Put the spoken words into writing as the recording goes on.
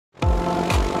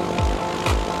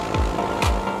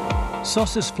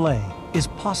Sossusvlei is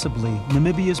possibly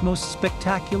Namibia's most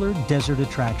spectacular desert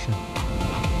attraction.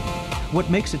 What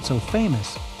makes it so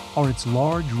famous are its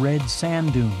large red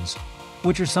sand dunes,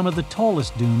 which are some of the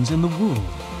tallest dunes in the world.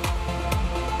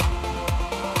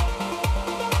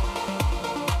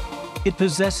 It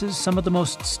possesses some of the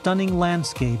most stunning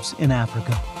landscapes in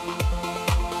Africa.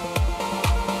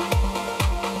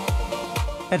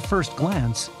 At first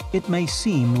glance, it may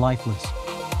seem lifeless.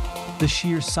 The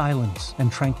sheer silence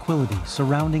and tranquility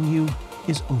surrounding you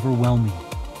is overwhelming.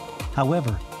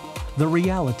 However, the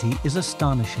reality is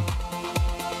astonishing.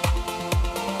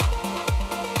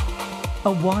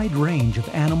 A wide range of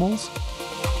animals,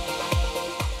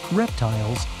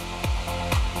 reptiles,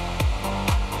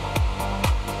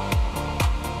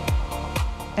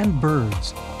 and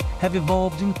birds have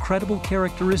evolved incredible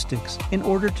characteristics in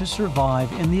order to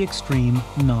survive in the extreme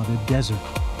Namib Desert,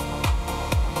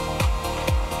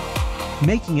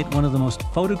 making it one of the most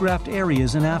photographed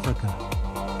areas in Africa,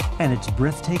 and its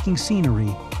breathtaking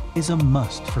scenery is a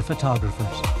must for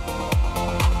photographers.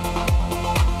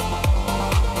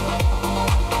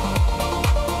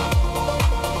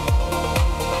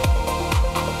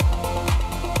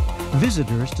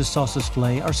 Visitors to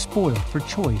Sossusvlei are spoiled for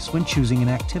choice when choosing an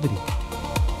activity.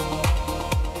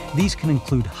 These can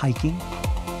include hiking,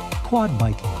 quad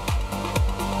biking,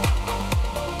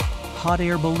 hot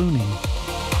air ballooning,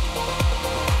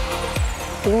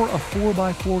 or a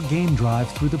 4x4 game drive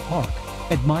through the park,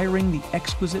 admiring the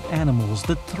exquisite animals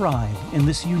that thrive in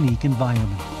this unique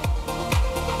environment.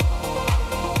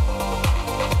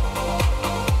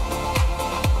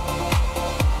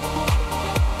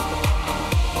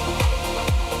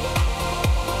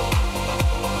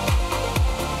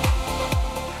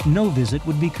 No visit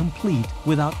would be complete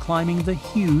without climbing the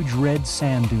huge red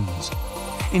sand dunes,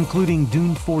 including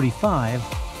Dune 45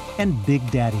 and Big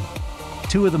Daddy,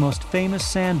 two of the most famous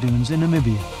sand dunes in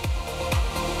Namibia.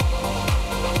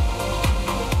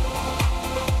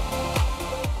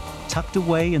 Tucked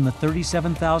away in the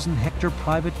 37,000-hectare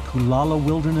private Kulala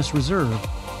Wilderness Reserve,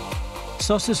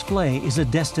 Sossusvlei is a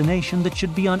destination that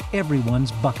should be on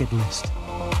everyone's bucket list.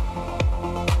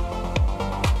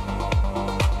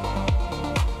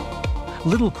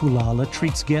 Little Kulala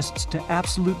treats guests to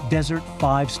absolute desert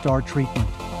 5-star treatment.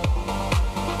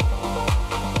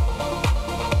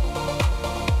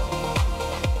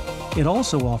 It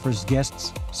also offers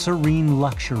guests serene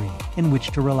luxury in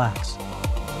which to relax.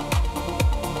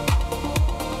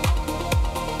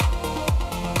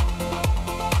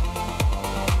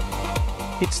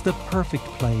 It's the perfect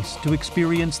place to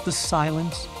experience the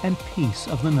silence and peace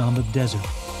of the Namib Desert.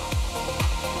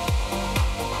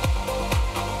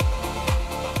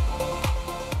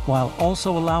 While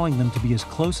also allowing them to be as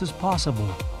close as possible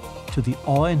to the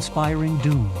awe-inspiring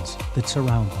dunes that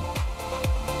surround them.